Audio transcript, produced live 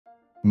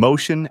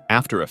Motion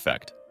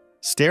Aftereffect.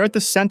 Stare at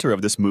the center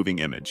of this moving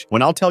image.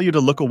 When I'll tell you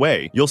to look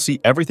away, you'll see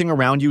everything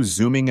around you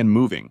zooming and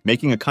moving,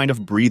 making a kind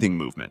of breathing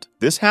movement.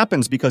 This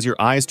happens because your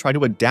eyes try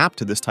to adapt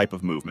to this type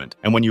of movement,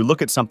 and when you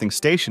look at something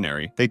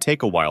stationary, they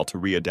take a while to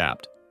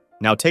readapt.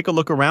 Now take a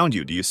look around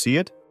you. Do you see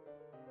it?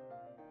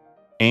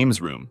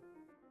 Ames Room.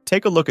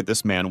 Take a look at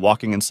this man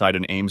walking inside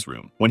an Ames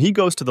room. When he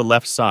goes to the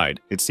left side,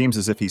 it seems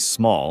as if he's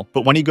small,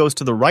 but when he goes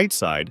to the right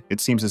side, it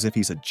seems as if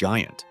he's a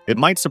giant. It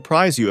might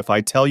surprise you if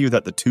I tell you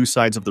that the two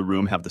sides of the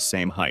room have the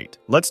same height.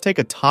 Let's take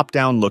a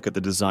top-down look at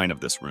the design of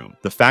this room.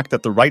 The fact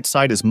that the right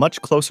side is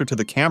much closer to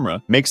the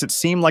camera makes it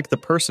seem like the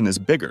person is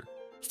bigger.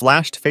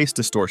 Flashed face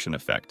distortion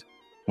effect.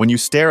 When you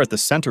stare at the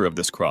center of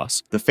this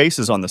cross, the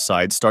faces on the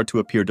sides start to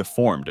appear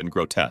deformed and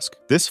grotesque.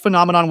 This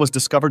phenomenon was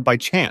discovered by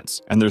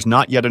chance, and there's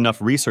not yet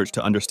enough research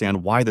to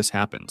understand why this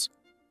happens.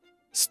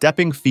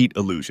 Stepping feet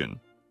illusion.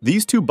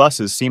 These two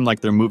buses seem like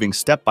they're moving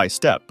step by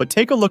step, but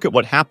take a look at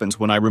what happens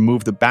when I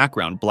remove the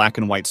background black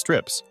and white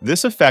strips.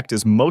 This effect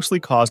is mostly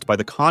caused by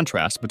the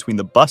contrast between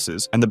the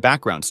buses and the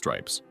background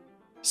stripes.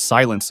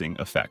 Silencing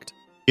effect.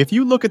 If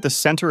you look at the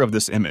center of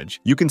this image,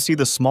 you can see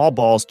the small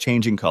balls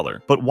changing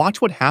color, but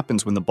watch what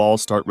happens when the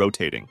balls start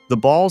rotating. The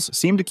balls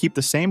seem to keep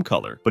the same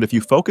color, but if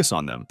you focus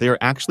on them, they are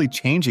actually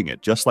changing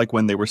it just like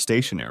when they were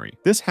stationary.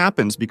 This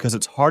happens because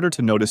it's harder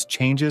to notice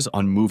changes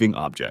on moving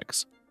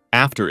objects.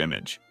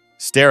 Afterimage.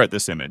 Stare at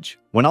this image.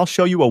 When I'll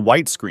show you a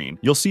white screen,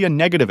 you'll see a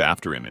negative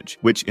afterimage,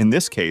 which in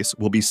this case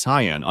will be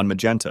cyan on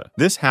magenta.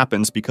 This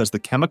happens because the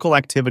chemical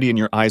activity in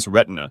your eye's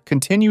retina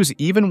continues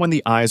even when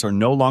the eyes are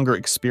no longer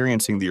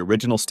experiencing the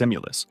original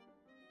stimulus.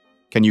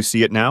 Can you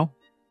see it now?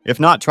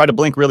 If not, try to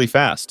blink really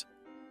fast.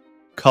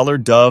 Color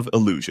Dove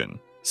Illusion.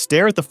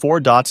 Stare at the four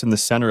dots in the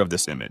center of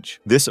this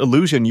image. This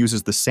illusion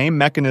uses the same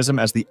mechanism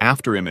as the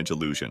afterimage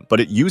illusion, but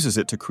it uses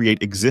it to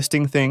create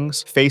existing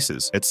things,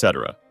 faces,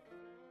 etc.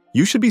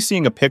 You should be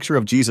seeing a picture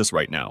of Jesus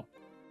right now.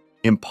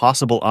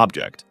 Impossible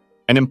object.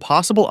 An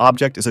impossible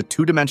object is a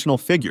two-dimensional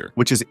figure,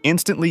 which is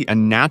instantly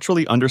and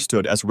naturally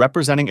understood as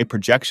representing a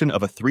projection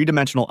of a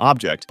three-dimensional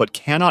object, but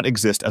cannot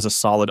exist as a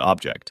solid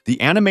object.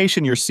 The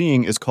animation you're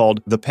seeing is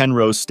called the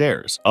Penrose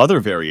stairs. Other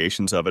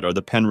variations of it are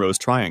the Penrose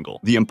triangle,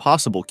 the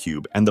impossible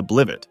cube, and the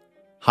blivet.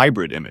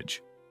 Hybrid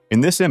image. In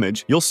this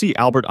image, you'll see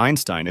Albert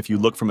Einstein if you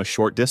look from a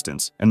short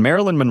distance, and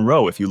Marilyn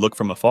Monroe if you look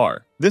from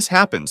afar. This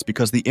happens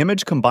because the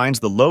image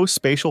combines the low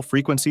spatial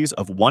frequencies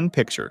of one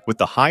picture with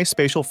the high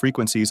spatial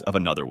frequencies of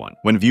another one.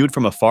 When viewed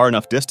from a far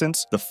enough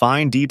distance, the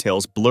fine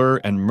details blur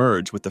and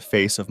merge with the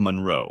face of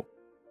Monroe.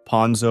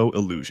 Ponzo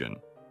Illusion.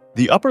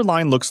 The upper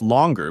line looks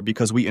longer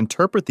because we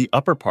interpret the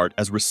upper part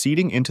as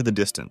receding into the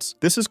distance.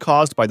 This is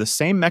caused by the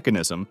same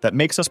mechanism that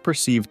makes us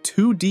perceive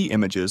 2D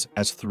images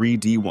as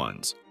 3D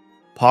ones.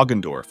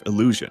 Poggendorff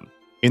Illusion.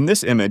 In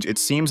this image, it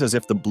seems as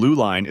if the blue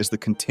line is the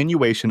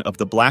continuation of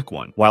the black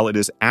one, while it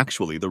is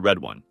actually the red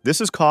one. This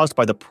is caused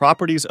by the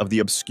properties of the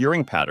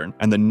obscuring pattern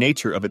and the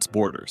nature of its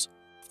borders.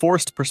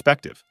 Forced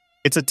perspective.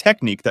 It's a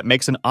technique that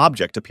makes an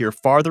object appear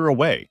farther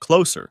away,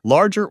 closer,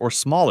 larger, or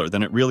smaller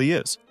than it really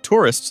is.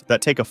 Tourists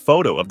that take a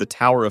photo of the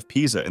Tower of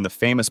Pisa in the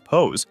famous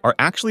pose are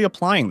actually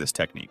applying this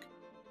technique.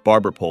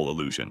 Barberpole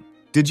Illusion.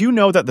 Did you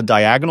know that the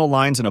diagonal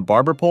lines in a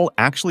barber pole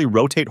actually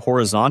rotate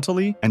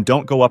horizontally and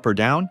don't go up or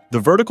down? The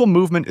vertical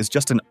movement is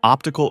just an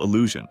optical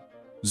illusion.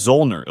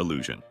 Zolner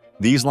Illusion.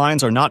 These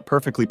lines are not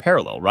perfectly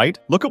parallel, right?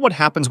 Look at what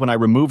happens when I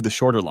remove the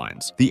shorter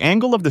lines. The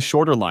angle of the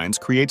shorter lines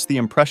creates the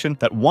impression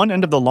that one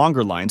end of the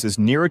longer lines is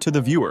nearer to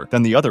the viewer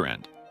than the other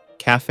end.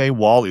 Café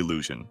wall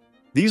illusion.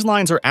 These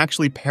lines are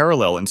actually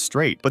parallel and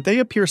straight, but they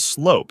appear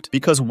sloped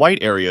because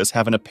white areas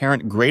have an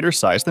apparent greater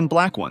size than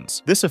black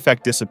ones. This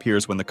effect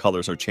disappears when the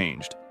colors are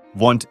changed.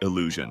 Wundt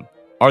Illusion.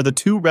 Are the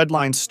two red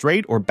lines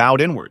straight or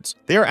bowed inwards?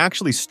 They are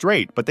actually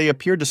straight, but they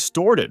appear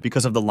distorted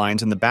because of the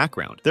lines in the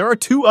background. There are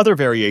two other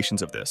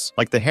variations of this,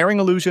 like the Hemrann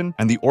illusion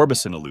and the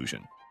Orbison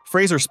illusion.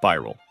 Fraser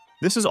Spiral.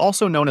 This is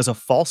also known as a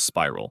false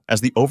spiral,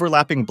 as the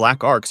overlapping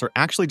black arcs are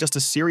actually just a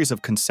series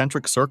of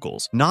concentric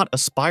circles, not a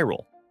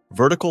spiral.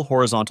 Vertical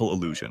horizontal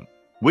illusion.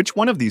 Which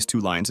one of these two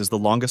lines is the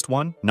longest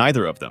one?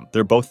 Neither of them.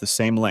 They're both the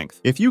same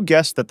length. If you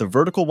guessed that the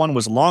vertical one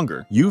was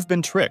longer, you've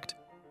been tricked.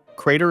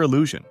 Crater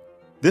illusion.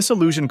 This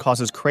illusion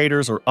causes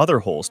craters or other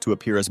holes to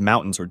appear as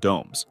mountains or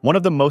domes. One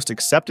of the most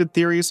accepted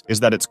theories is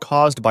that it's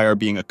caused by our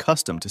being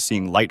accustomed to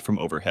seeing light from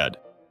overhead.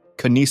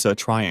 Kanisza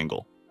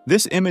Triangle.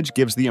 This image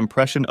gives the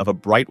impression of a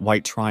bright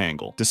white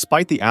triangle,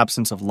 despite the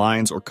absence of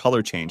lines or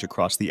color change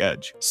across the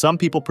edge. Some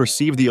people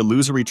perceive the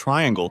illusory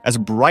triangle as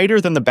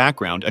brighter than the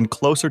background and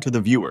closer to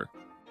the viewer.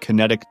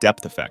 Kinetic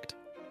depth effect.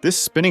 This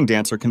spinning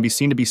dancer can be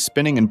seen to be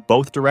spinning in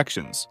both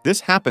directions.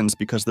 This happens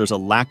because there's a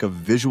lack of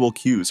visual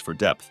cues for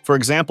depth. For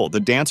example,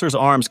 the dancer's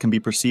arms can be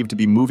perceived to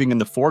be moving in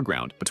the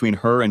foreground, between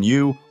her and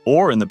you,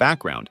 or in the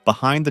background,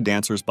 behind the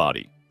dancer's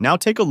body. Now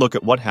take a look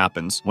at what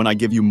happens when I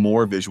give you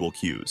more visual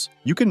cues.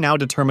 You can now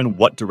determine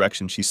what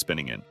direction she's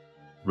spinning in.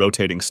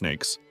 Rotating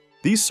snakes.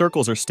 These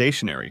circles are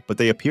stationary, but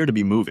they appear to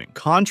be moving.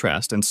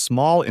 Contrast and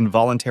small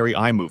involuntary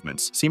eye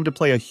movements seem to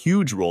play a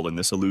huge role in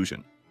this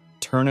illusion.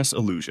 Ternus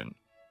Illusion.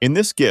 In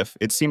this GIF,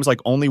 it seems like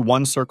only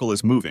one circle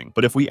is moving,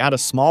 but if we add a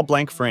small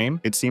blank frame,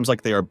 it seems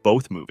like they are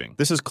both moving.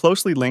 This is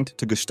closely linked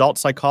to Gestalt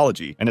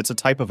psychology, and it's a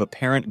type of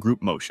apparent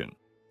group motion.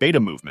 Beta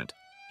movement.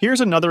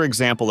 Here's another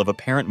example of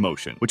apparent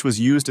motion, which was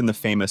used in the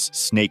famous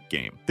snake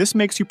game. This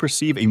makes you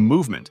perceive a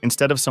movement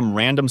instead of some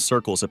random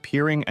circles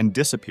appearing and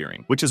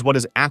disappearing, which is what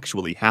is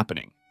actually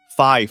happening.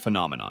 Phi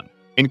Phenomenon.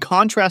 In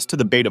contrast to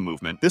the beta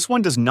movement, this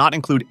one does not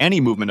include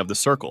any movement of the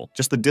circle,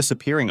 just the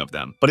disappearing of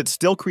them, but it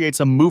still creates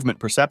a movement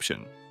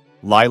perception.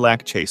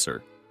 Lilac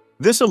Chaser.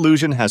 This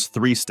illusion has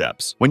 3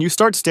 steps. When you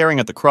start staring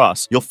at the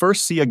cross, you'll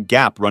first see a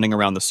gap running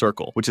around the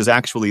circle, which is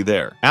actually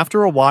there.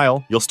 After a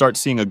while, you'll start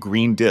seeing a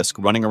green disc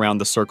running around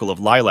the circle of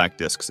lilac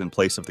discs in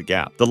place of the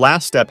gap. The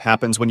last step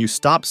happens when you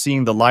stop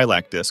seeing the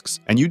lilac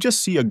discs, and you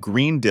just see a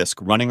green disc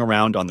running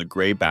around on the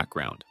gray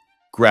background.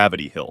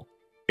 Gravity Hill.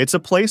 It's a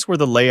place where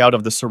the layout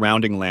of the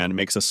surrounding land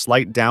makes a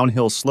slight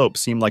downhill slope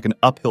seem like an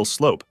uphill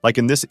slope, like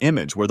in this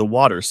image where the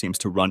water seems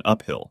to run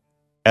uphill.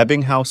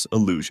 Ebbinghaus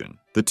Illusion.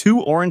 The 2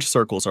 orange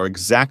circles are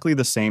exactly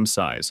the same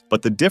size,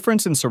 but the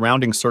difference in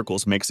surrounding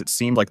circles makes it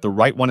seem like the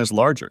right one is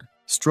larger.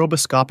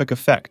 Stroboscopic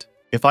Effect.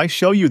 If I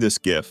show you this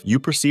GIF, you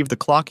perceive the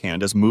clock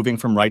hand as moving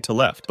from right to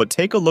left, but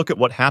take a look at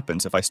what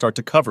happens if I start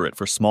to cover it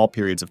for small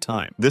periods of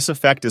time. This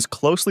effect is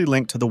closely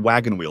linked to the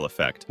wagon wheel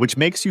effect, which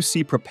makes you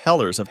see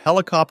propellers of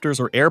helicopters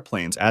or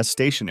airplanes as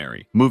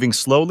stationary, moving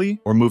slowly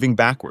or moving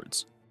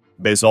backwards.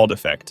 Bezold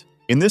Effect.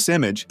 In this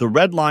image, the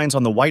red lines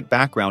on the white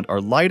background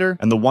are lighter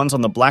and the ones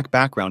on the black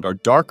background are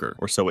darker,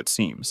 or so it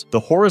seems.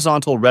 The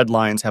horizontal red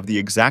lines have the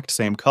exact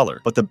same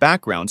color, but the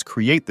backgrounds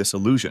create this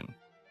illusion.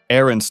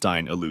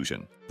 Ehrenstein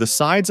Illusion. The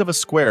sides of a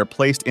square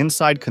placed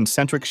inside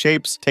concentric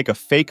shapes take a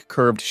fake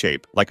curved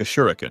shape, like a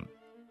shuriken.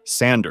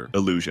 Zolner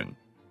Illusion.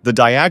 The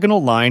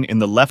diagonal line in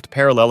the left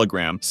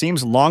parallelogram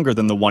seems longer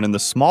than the one in the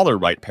smaller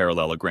right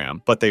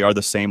parallelogram, but they are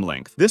the same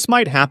length. This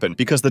might happen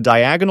because the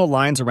diagonal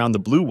lines around the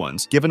blue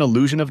ones give an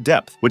illusion of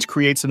depth, which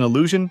creates an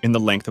illusion in the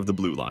length of the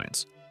blue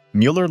lines.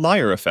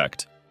 Muller-Lyer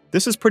effect.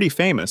 This is pretty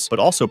famous, but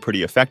also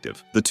pretty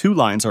effective. The 2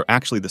 lines are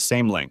actually the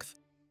same length.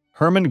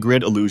 Hemrann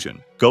Grid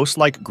Illusion.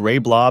 Ghost-like gray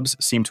blobs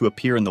seem to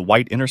appear in the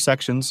white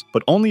intersections,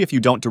 but only if you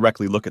don't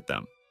directly look at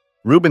them.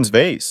 Rubin's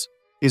vase.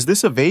 Is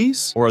this a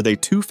vase, or are they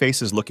 2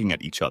 faces looking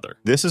at each other?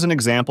 This is an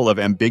example of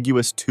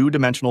ambiguous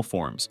 2-dimensional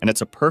forms, and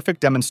it's a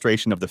perfect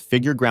demonstration of the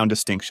figure-ground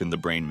distinction the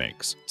brain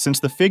makes. Since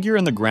the figure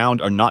and the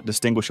ground are not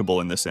distinguishable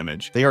in this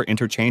image, they are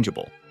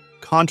interchangeable.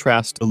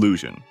 Contrast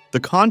illusion.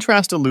 The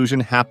contrast illusion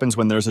happens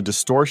when there's a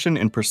distortion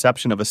in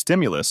perception of a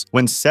stimulus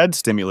when said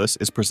stimulus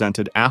is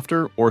presented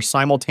after or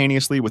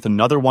simultaneously with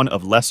another one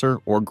of lesser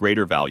or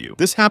greater value.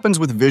 This happens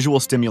with visual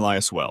stimuli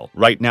as well.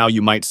 Right now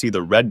you might see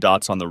the red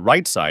dots on the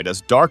right side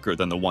as darker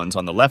than the ones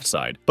on the left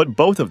side, but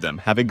both of them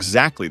have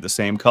exactly the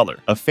same color.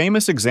 A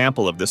famous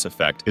example of this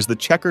effect is the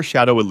checker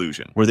shadow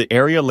illusion, where the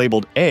area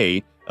labeled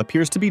A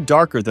appears to be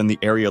darker than the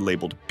area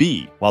labeled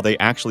B, while they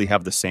actually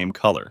have the same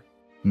color.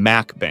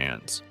 Mach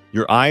Bands.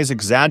 Your eyes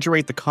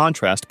exaggerate the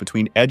contrast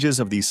between edges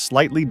of these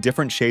slightly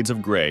different shades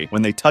of gray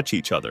when they touch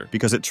each other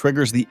because it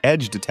triggers the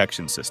edge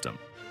detection system.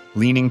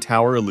 Leaning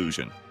Tower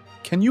Illusion.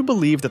 Can you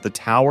believe that the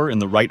tower in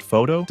the right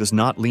photo does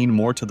not lean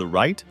more to the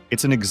right?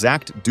 It's an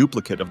exact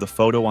duplicate of the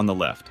photo on the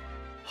left.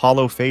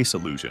 Hollow Face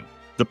Illusion.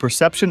 The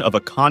perception of a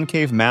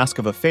concave mask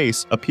of a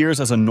face appears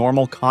as a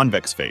normal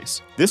convex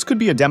face. This could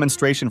be a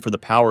demonstration for the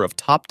power of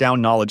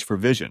top-down knowledge for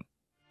vision.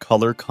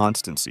 Color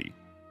Constancy.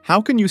 How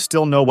can you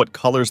still know what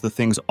colors the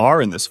things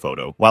are in this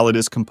photo while it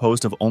is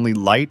composed of only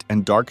light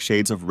and dark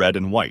shades of red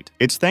and white?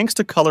 It's thanks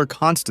to color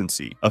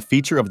constancy, a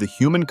feature of the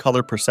human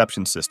color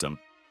perception system.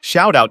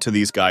 Shout out to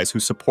these guys who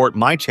support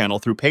my channel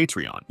through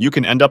Patreon. You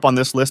can end up on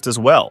this list as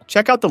well.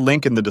 Check out the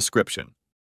link in the description.